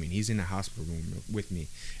come see me. And he's in the hospital room with me.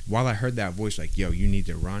 While I heard that voice, like, yo, you need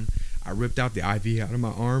to run, I ripped out the IV out of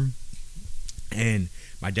my arm. And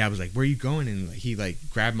my dad was like, where are you going? And like, he like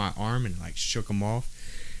grabbed my arm and like shook him off.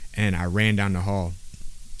 And I ran down the hall.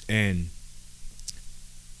 And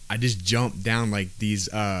I just jumped down like these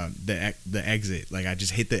the exit. Like, I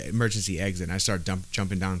just hit the emergency exit, and I started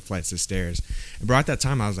jumping down flights of stairs. And bro, at that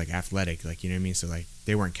time I was like athletic, like, you know what I mean? So like,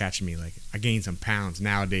 they weren't catching me. Like, I gained some pounds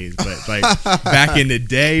nowadays, but like back in the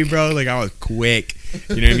day, bro, like, I was quick.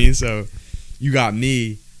 You know what I mean? So you got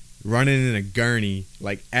me running in a gurney,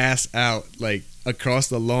 like ass out, like across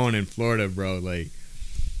the lawn in Florida, bro. Like,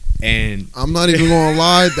 And I'm not even gonna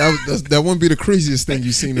lie, that wouldn't be the craziest thing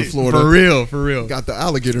you've seen in Florida. For real. Got the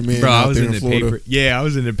alligator man Bro, I out was there in in the Florida. paper. Yeah, I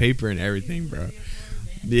was in the paper and everything, bro.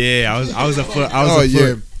 Yeah, I was a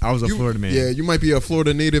Florida man. Yeah, you might be a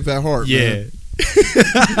Florida native at heart. Yeah.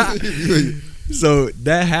 Man. So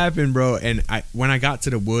that happened, bro. And when I got to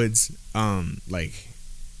the woods, like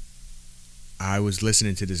I was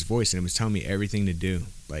listening to this voice and it was telling me everything to do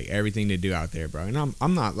out there, bro. And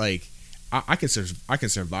I'm not like I can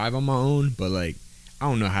survive on my own, but like I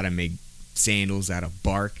don't know how to make sandals out of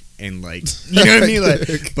bark and like you know what I mean,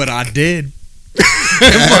 like. But I did.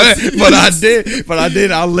 but I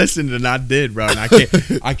did. I listened and I did, bro. And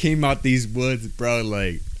I came out these woods, bro.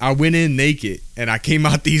 Like I went in naked and I came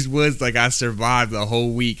out these woods like I survived the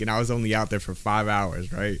whole week, and I was only out there for 5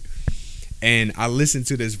 hours, right? And I listened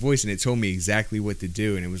to this voice and it told me exactly what to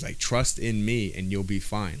do, and it was like, trust in me and you'll be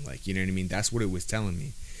fine. Like, you know what I mean? That's what it was telling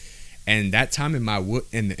me. And that time in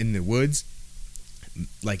the woods,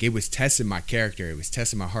 like it was testing my character. It was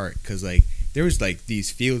testing my heart, because like there was like these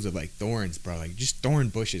fields of like thorns, bro, like just thorn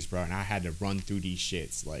bushes, bro, and I had to run through these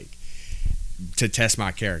shits like to test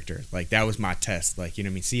my character. Like that was my test, like, you know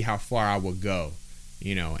what I mean, see how far I would go,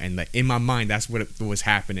 you know. And like in my mind, that's what was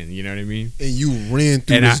happening, you know what I mean. And you ran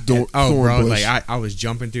through thorn bro, bush. like I was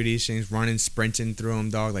jumping through these things, running, sprinting through them,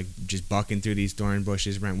 dog, like just bucking through these thorn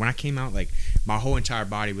bushes. When I came out, like my whole entire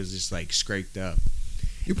body was just like scraped up.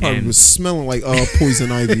 You probably was smelling like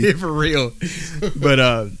poison ivy. For real.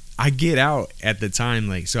 But I get out at the time,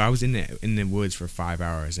 like, so I was in the woods for 5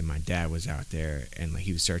 hours, and my dad was out there, and like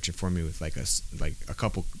he was searching for me with like a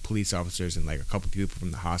couple police officers and like a couple people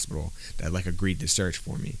from the hospital that like agreed to search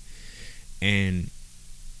for me. And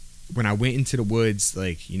when I went into the woods,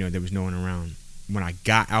 like, you know, there was no one around. When I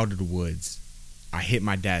got out of the woods, I hit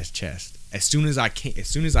my dad's chest. As soon as I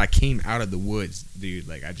came out of the woods, dude,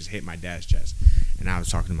 like I just hit my dad's chest. And I was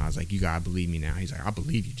talking to him. I was like, "You gotta believe me now." He's like, "I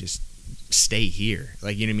believe you. Just stay here."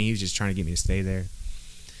 Like, you know what I mean? He was just trying to get me to stay there.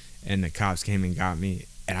 And the cops came and got me.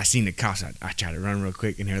 And I seen the cops. I tried to run real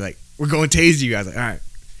quick, and they're like, "We're going to tase you." I was like, "All right."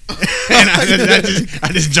 And I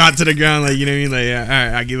just dropped to the ground, like, you know what I mean? Like, yeah, all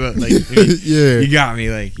right, I give up. Like, yeah, you got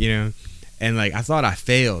me, like, you know. And like I thought I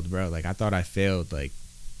failed, bro. Like I thought I failed. Like,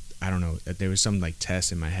 I don't know, that there was some like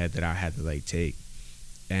test in my head that I had to like take.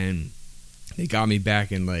 And they got me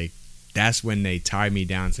back, and like that's when they tied me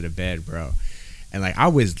down to the bed, bro. And like I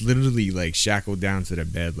was literally like shackled down to the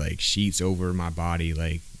bed, like sheets over my body,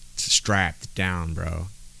 like strapped down, bro.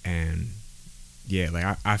 And yeah,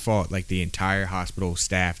 like I fought like the entire hospital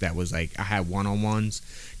staff that was like, I had one-on-ones,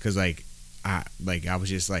 because like I was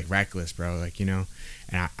just like reckless, bro, like, you know.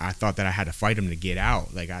 And I thought that I had to fight them to get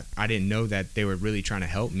out. Like I didn't know that they were really trying to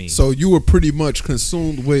help me. So you were pretty much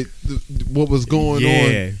consumed with what was going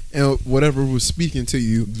on and whatever was speaking to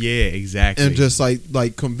you. Yeah, exactly. And just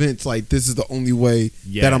like convinced, like, this is the only way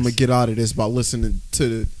that I'm gonna get out of this, by listening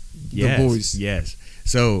to the voice. Yes.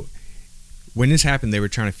 So when this happened, they were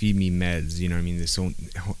trying to feed me meds. You know what I mean? This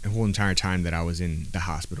whole entire time that I was in the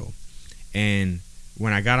hospital. And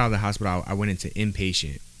when I got out of the hospital, I went into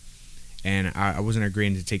inpatient. And I wasn't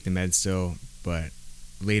agreeing to take the meds still, but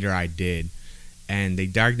later I did. And they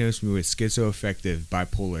diagnosed me with schizoaffective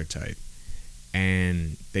bipolar type.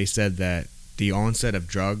 And they said that the onset of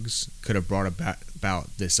drugs could have brought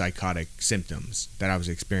about the psychotic symptoms that I was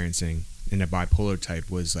experiencing. And the bipolar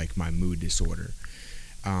type was like my mood disorder.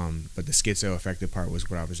 But the schizoaffective part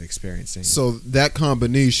was what I was experiencing. So that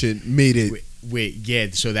combination made it...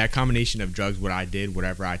 So that combination of drugs, what I did,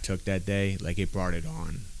 whatever I took that day, like it brought it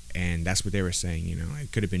on. And that's what they were saying, you know,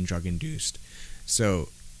 it could have been drug induced. So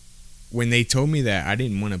when they told me that, I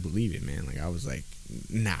didn't want to believe it, man. Like I was like,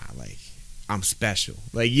 nah, like I'm special.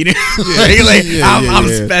 Like, you know, I'm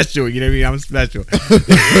special. You know what I mean? I'm special.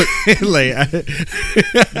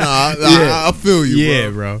 I feel you, yeah,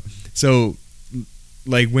 bro. So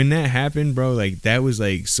like when that happened, bro, like that was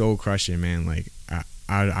like soul crushing, man. Like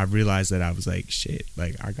I realized that I was like, shit,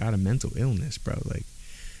 like I got a mental illness, bro. Like,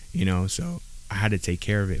 you know, so I had to take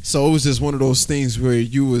care of it. So it was just one of those things where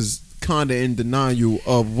you was kind of in denial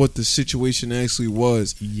of what the situation actually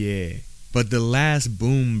was. Yeah. But the last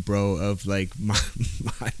boom, bro, of like my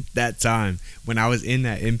that time when I was in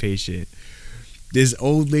that inpatient, this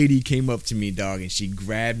old lady came up to me, dog, and she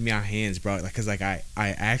grabbed my hands, bro. Like, cause like I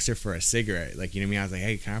asked her for a cigarette, like, you know what I mean? I was like,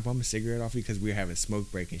 hey, can I bum a cigarette off you? Cause we were having smoke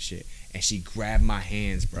break and shit. And she grabbed my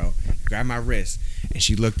hands, bro, grabbed my wrist, and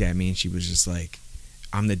she looked at me and she was just like,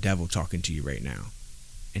 I'm the devil talking to you right now.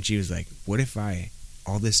 And she was like, what if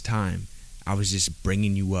all this time, I was just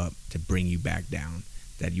bringing you up to bring you back down,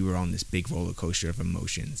 that you were on this big roller coaster of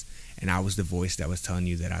emotions, and I was the voice that was telling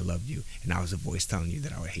you that I loved you, and I was the voice telling you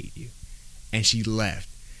that I would hate you. And she left.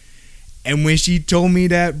 And when she told me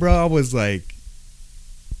that, bro, I was like,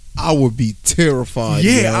 I would be terrified.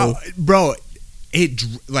 yeah, yo. bro. It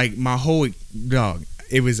like my whole dog.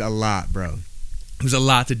 It was a lot, bro. It was a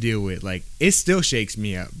lot to deal with. Like it still shakes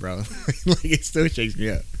me up, bro. Like it still shakes me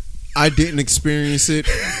up. I didn't experience it,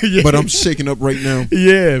 Yeah. but I'm shaking up right now.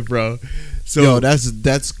 Yeah, bro. So Yo,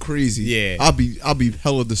 that's crazy. Yeah. I'll be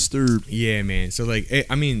hella disturbed. yeah, man. So like,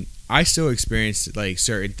 I mean, I still experience like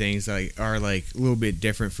certain things that like are like a little bit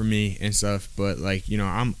different for me and stuff. But like, you know,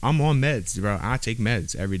 I'm on meds, bro. I take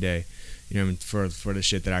meds every day, you know, for the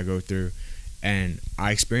shit that I go through, and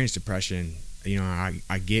I experience depression. You know,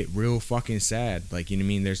 I get real fucking sad. Like, you know what I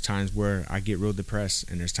mean? There's times where I get real depressed,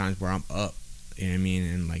 and there's times where I'm up. You know what I mean?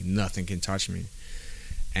 And like nothing can touch me.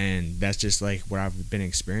 And that's just like what I've been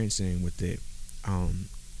experiencing with it.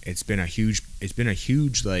 It's been a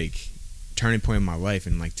huge like turning point in my life.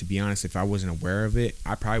 And like, to be honest, if I wasn't aware of it,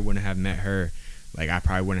 I probably wouldn't have met her. Like, I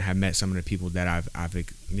probably wouldn't have met some of the people that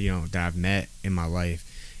I've met in my life.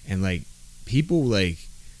 And like people like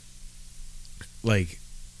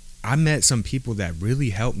I met some people that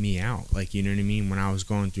really helped me out. Like, you know what I mean? When I was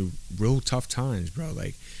going through real tough times, bro.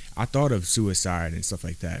 Like, I thought of suicide and stuff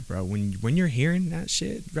like that, bro. When you're hearing that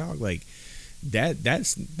shit, bro, like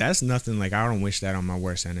that's nothing. Like, I don't wish that on my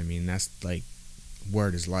worst enemy. And that's like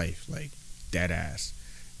word is life, like dead ass.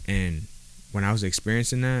 And when I was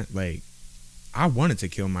experiencing that, like I wanted to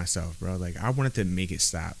kill myself, bro. Like I wanted to make it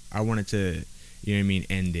stop. I wanted to, you know what I mean,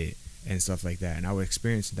 end it and stuff like that. And I would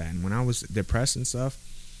experience that. And when I was depressed and stuff,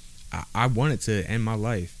 I wanted to end my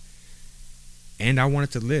life, and I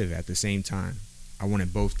wanted to live at the same time. I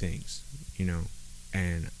wanted both things, you know,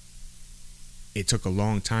 and it took a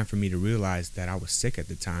long time for me to realize that I was sick at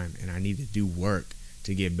the time and I needed to do work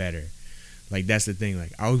to get better. Like, that's the thing.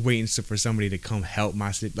 Like, I was waiting for somebody to come help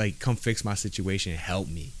come fix my situation and help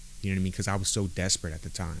me. You know what I mean? Because I was so desperate at the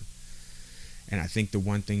time. And I think the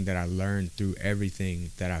one thing that I learned through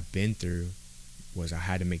everything that I've been through was I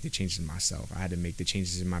had to make the changes in myself. I had to make the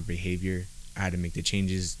changes in my behavior. I had to make the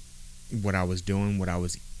changes, what I was doing, what I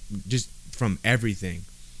was, just from everything.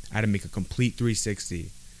 I had to make a complete 360,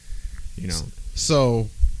 you know. So,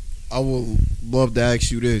 I would love to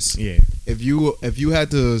ask you this. Yeah. If you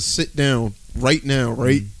had to sit down right now,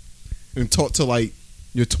 right, and talk to like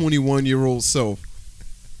your 21-year-old self,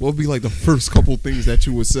 what would be like the first couple things that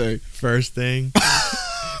you would say? First thing,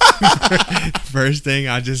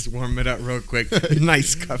 I just warm it up real quick.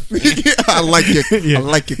 Nice cup, fam. I like your cut.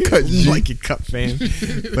 G. Like your cup, fam.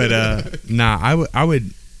 But nah,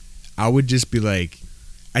 I would just be like,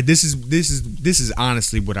 this is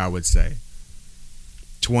honestly what I would say.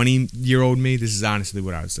 20-year-old me, this is honestly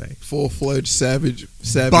what I would say. Full-fledged savage.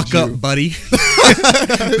 Buck up, you. buddy.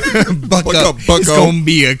 Buck up. It's gonna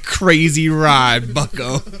be a crazy ride,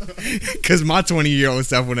 bucko. Because my 20-year-old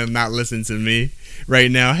self would have not listened to me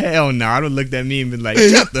right now. Hell no. I'd have looked at me and been like,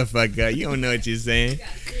 shut the fuck up. You don't know what you're saying.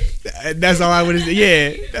 That's all I would have said.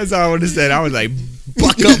 Yeah, that's all I would have said. I was like,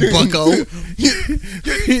 buck up, bucko.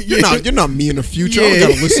 You're not me in the future. I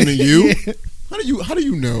gotta listen to you. Yeah. How do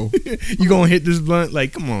you know? You gonna hit this blunt?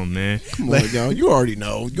 Like, come on, man. Come on, yo. You already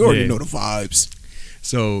know. You already know the vibes.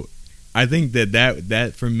 So, I think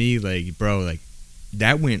that for me, like, bro, like,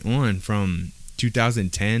 that went on from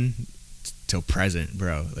 2010 till present,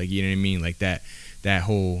 bro. Like, you know what I mean? Like, that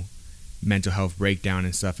whole mental health breakdown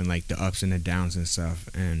and stuff, and like the ups and the downs and stuff,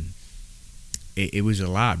 and it was a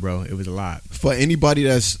lot, bro. It was a lot. For anybody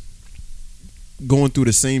that's going through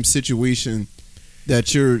the same situation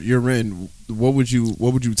that you're in, what would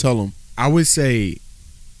you tell them? I would say,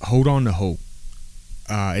 hold on to hope.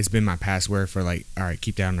 It's been my password for like, all right,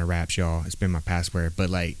 keep that on the wraps, y'all. It's been my password, but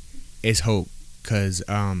like, it's hope, because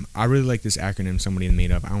I really like this acronym somebody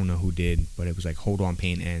made up. I don't know who did, but it was like, hold on,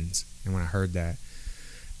 pain ends. And when I heard that,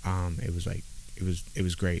 it was like, it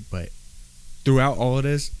was great. But throughout all of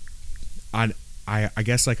this, I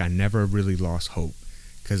guess like I never really lost hope,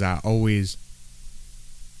 because I always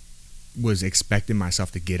was expecting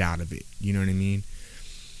myself to get out of it. You know what I mean?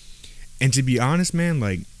 And to be honest, man,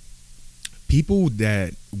 like, people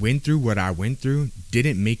that went through what I went through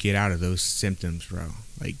didn't make it out of those symptoms, bro.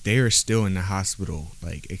 Like, they are still in the hospital,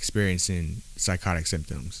 like, experiencing psychotic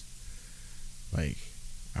symptoms. Like,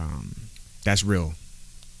 that's real.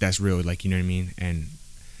 That's real. Like, you know what I mean? And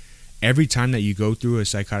every time that you go through a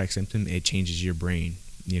psychotic symptom, it changes your brain,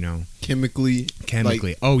 you know? Chemically.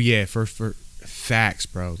 Like, oh, yeah, for facts,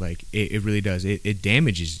 bro. Like, it really does. It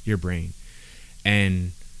damages your brain.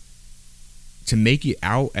 And to make it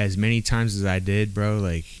out as many times as I did, bro,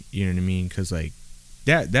 like, you know what I mean? Because, like,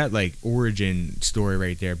 that like origin story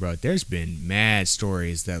right there, bro, there's been mad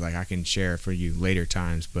stories that like I can share for you later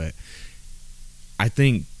times, but I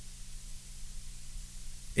think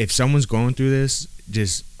if someone's going through this,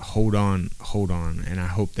 just hold on, and I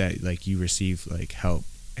hope that like you receive like help,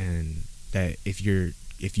 and that if you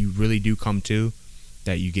really do come to,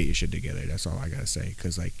 that you get your shit together. That's all I gotta say,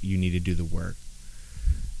 because like you need to do the work.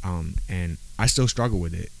 And I still struggle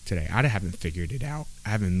with it today. I haven't figured it out. I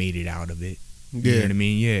haven't made it out of it. You know what I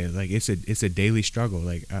mean? Yeah, like it's a daily struggle.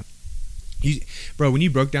 Like, bro, when you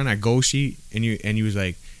broke down that goal sheet and you was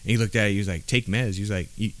like, and he looked at it, he was like, take meds. He was like,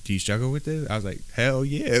 do you struggle with this? I was like, hell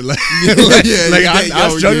yeah. Like, I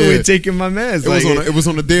struggle with taking my meds. It was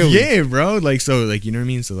on a daily. Yeah, bro. Like, so like, you know what I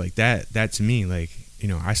mean? So like that to me, like, you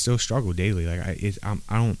know, I still struggle daily. Like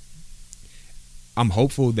I'm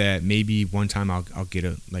hopeful that maybe one time I'll get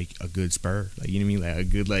a good spur, like, you know what I mean, like a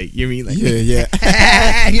good, like, you know what I mean, like, yeah.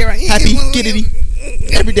 Here I am, happy giddity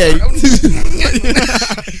every day. You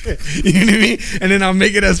know what I mean? And then I'll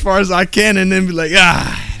make it as far as I can, and then be like,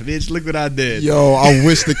 bitch, look what I did. Yo, I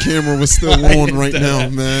wish the camera was still on right now,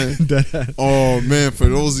 man. Oh man, for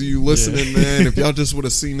those of you listening, man, if y'all just would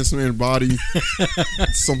have seen this man's body,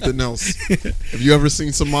 it's something else. Have you ever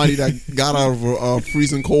seen somebody that got out of a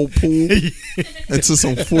freezing cold pool into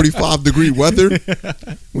some 45-degree weather?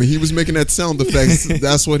 When he was making that sound effects,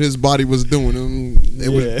 that's what his body was doing. It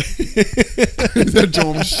was that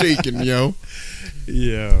joint was shaking, yo.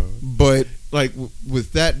 Yeah. But like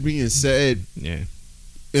with that being said, yeah,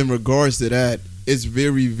 in regards to that, it's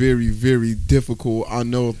very, very, very difficult, I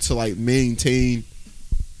know, to like maintain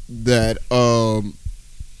that a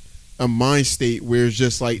mind state where it's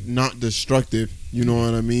just like not destructive. You know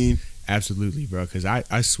what I mean? Absolutely, bro. Because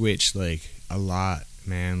I switched like a lot,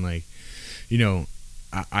 man. Like, you know,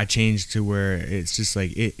 I changed to where it's just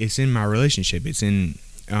like it's in my relationship, it's in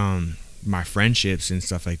my friendships and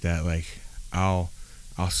stuff like that. Like I'll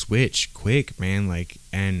switch quick, man. Like,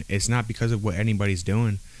 and it's not because of what anybody's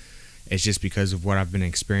doing. It's just because of what I've been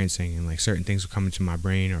experiencing, and like certain things will come into my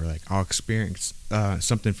brain, or like I'll experience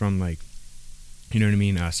something from, like, you know what I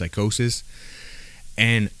mean, psychosis,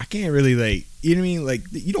 and I can't really, like, you know what I mean, like,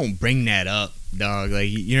 you don't bring that up, dog, like,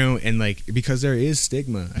 you know, and like, because there is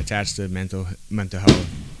stigma attached to mental health.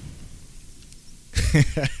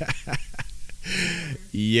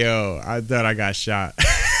 Yo, I thought I got shot.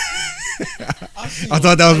 I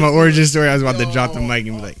thought that was my origin story. I was about to drop the mic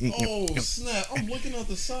and be like, oh snap, I'm looking out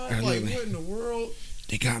the side like, what in the world?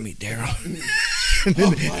 They got me, Daryl.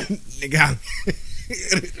 They got me.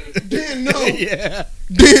 Didn't know. Yeah.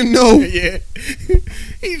 Didn't know. Yeah.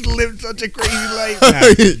 He's lived such a crazy life.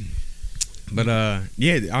 Nah. But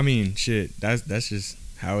yeah, I mean, shit, that's just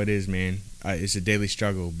how it is, man. It's a daily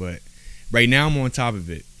struggle, but right now I'm on top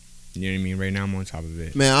of it. You know what I mean? Right now I'm on top of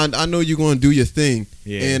it. Man, I know you're going to do your thing.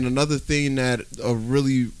 Yeah. And another thing, that a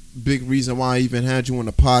really big reason why I even had you on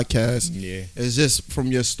the podcast, yeah, is just from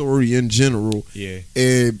your story in general. Yeah.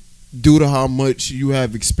 And due to how much you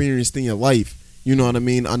have experienced in your life. You know what I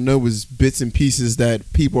mean? I know it's bits and pieces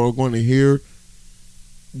that people are going to hear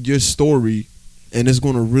your story, and it's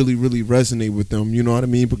going to really, really resonate with them. You know what I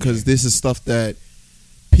mean? Because this is stuff that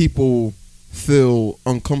people feel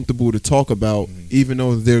uncomfortable to talk about, even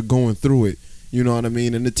though they're going through it. You know what I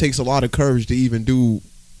mean? And it takes a lot of courage to even do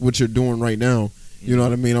what you're doing right now. You know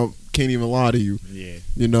what I mean? I can't even lie to you. Yeah.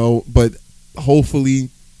 You know, but hopefully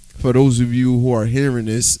for those of you who are hearing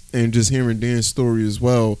this and just hearing Dan's story as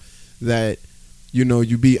well, that, you know,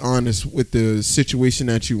 you be honest with the situation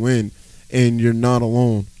that you in, and you're not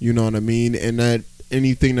alone. You know what I mean? And that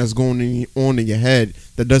anything that's going on in your head,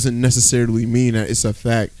 that doesn't necessarily mean that it's a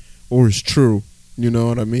fact or it's true. You know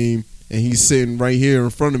what I mean? And he's sitting right here in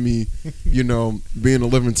front of me, you know, being a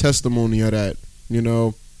living testimony of that, you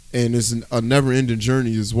know. And it's a never-ending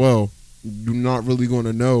journey as well. You're not really going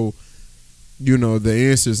to know, you know, the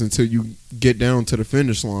answers until you get down to the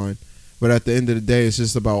finish line. But at the end of the day, it's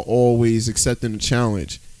just about always accepting the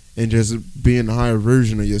challenge and just being a higher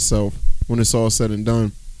version of yourself when it's all said and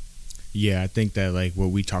done. Yeah, I think that, like,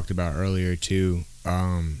 what we talked about earlier too,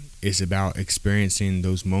 is about experiencing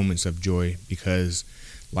those moments of joy, because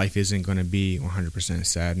life isn't going to be 100%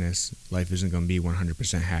 sadness. Life isn't going to be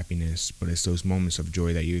 100% happiness, but it's those moments of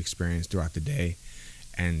joy that you experience throughout the day.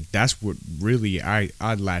 And that's what really I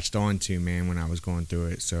latched on to, man, when I was going through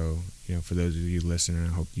it. So, you know, for those of you listening, I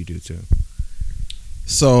hope you do too.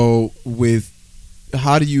 So, with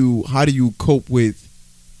how do you cope with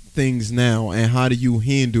things now, and how do you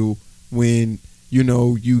handle when, you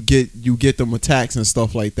know, you get them attacks and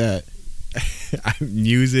stuff like that?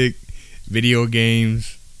 Music, video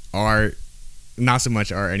games, art. Not so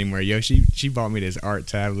much art anymore. Yo, she bought me this art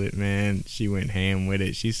tablet, man. She went ham with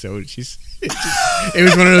it. She's It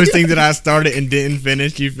was one of those things that I started and didn't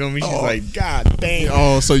finish. You feel me? She's Oh. like, God damn.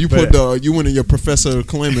 Oh, so you But- you went in your Professor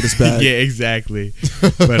Calamitous bag. Yeah, exactly.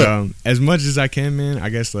 But as much as I can, man, I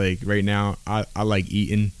guess like right now I like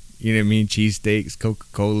eating. You know what I mean? Cheesesteaks,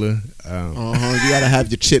 Coca-Cola. You gotta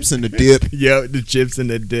have your chips and the dip. Yep, the chips and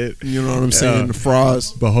the dip. You know what I'm saying? The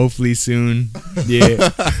fries. But hopefully soon,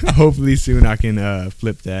 hopefully soon I can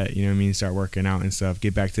flip that. You know what I mean? Start working out and stuff.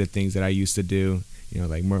 Get back to the things that I used to do. You know,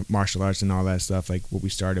 like martial arts and all that stuff, like what we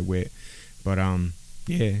started with. But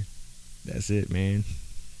yeah, that's it, man.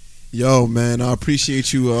 Yo, man, I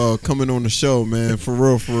appreciate you coming on the show, man. For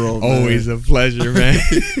real, man. Always a pleasure, man.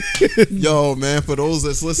 Yo, man, for those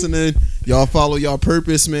that's listening, y'all follow y'all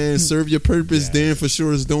purpose, man. Serve your purpose. Yes. Dan for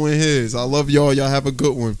sure is doing his. I love y'all. Y'all have a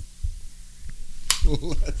good one.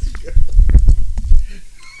 Let's go.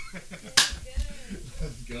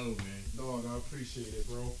 Let's go, man. Dog, I appreciate it,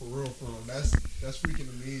 bro. For real. That's freaking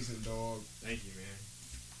amazing, dog. Thank you, man.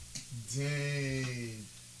 Damn.